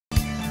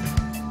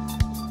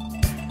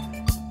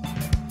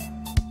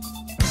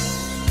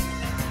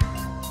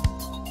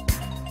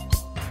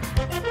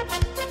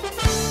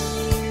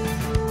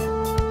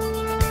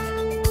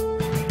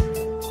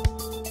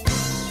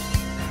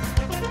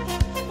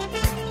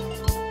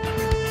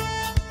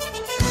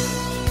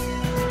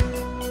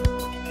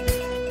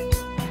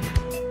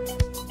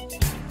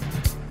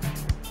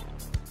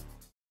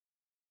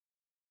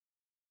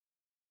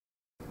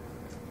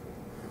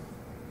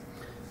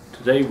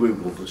Today we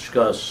will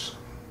discuss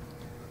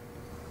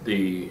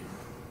the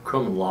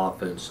criminal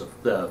offense of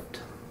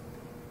theft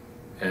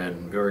and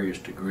various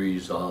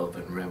degrees of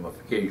and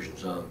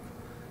ramifications of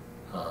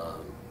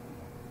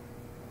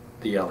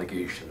the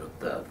allegation of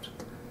theft.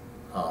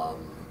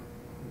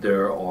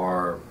 There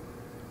are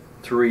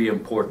three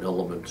important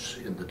elements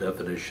in the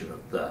definition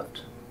of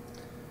theft.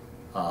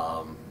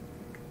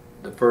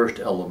 The first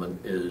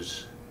element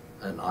is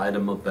an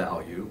item of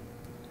value.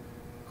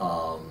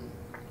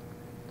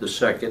 The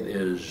second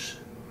is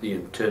the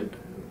intent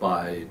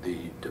by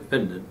the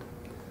defendant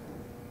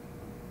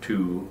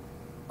to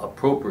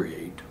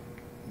appropriate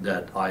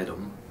that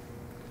item.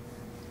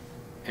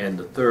 And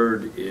the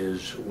third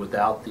is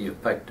without the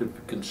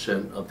effective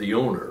consent of the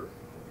owner.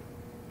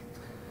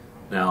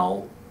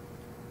 Now,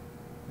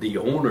 the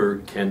owner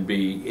can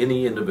be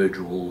any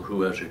individual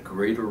who has a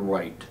greater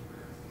right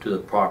to the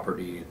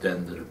property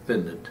than the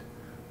defendant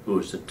who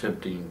is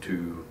attempting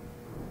to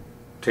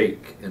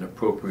take and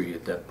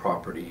appropriate that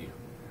property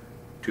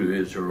to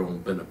his or her own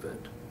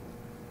benefit.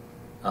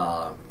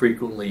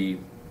 Frequently,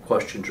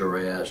 questions are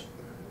asked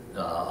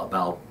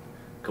about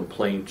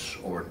complaints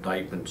or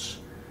indictments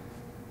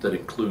that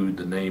include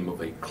the name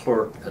of a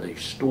clerk at a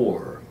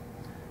store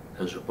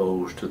as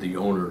opposed to the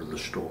owner of the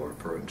store,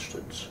 for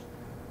instance,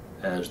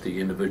 as the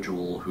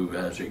individual who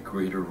has a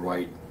greater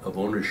right of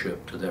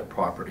ownership to that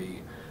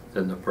property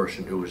than the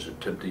person who is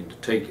attempting to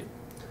take it.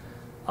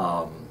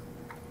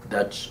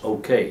 That's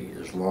okay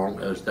as long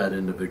as that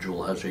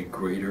individual has a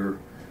greater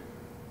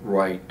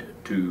right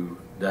to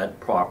that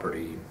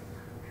property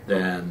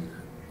than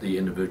the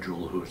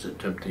individual who is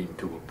attempting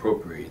to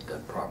appropriate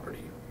that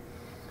property.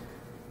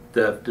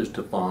 Theft is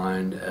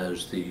defined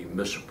as the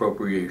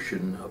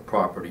misappropriation of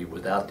property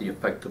without the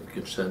effective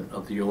consent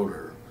of the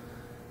owner.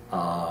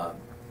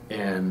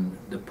 And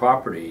the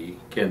property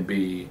can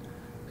be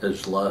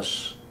as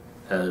less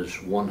as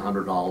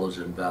 $100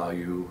 in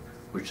value,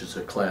 which is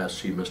a Class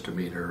C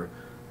misdemeanor,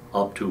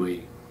 up to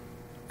a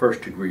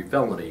first-degree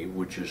felony,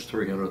 which is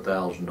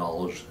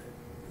 $300,000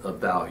 of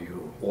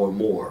value or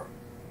more.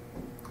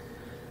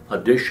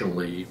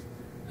 Additionally,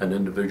 an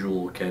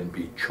individual can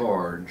be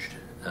charged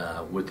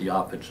with the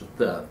offense of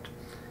theft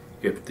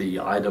if the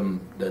item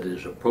that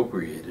is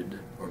appropriated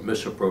or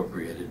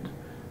misappropriated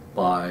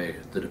by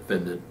the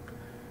defendant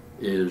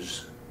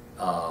is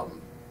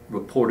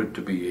reported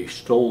to be a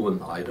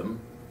stolen item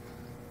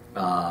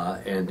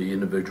and the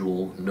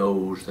individual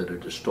knows that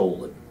it is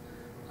stolen.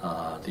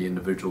 The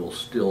individual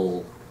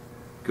still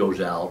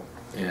goes out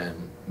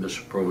and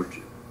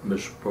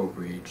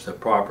misappropriates the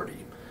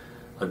property.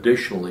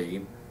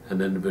 Additionally,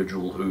 an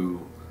individual who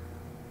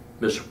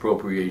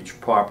misappropriates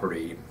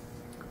property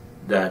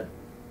that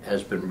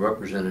has been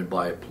represented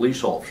by a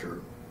police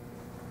officer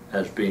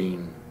as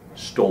being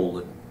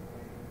stolen,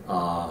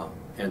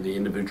 and the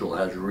individual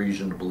has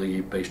reason to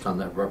believe, based on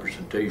that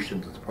representation,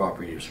 that the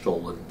property is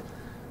stolen,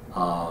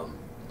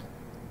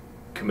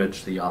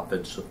 commits the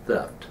offense of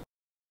theft.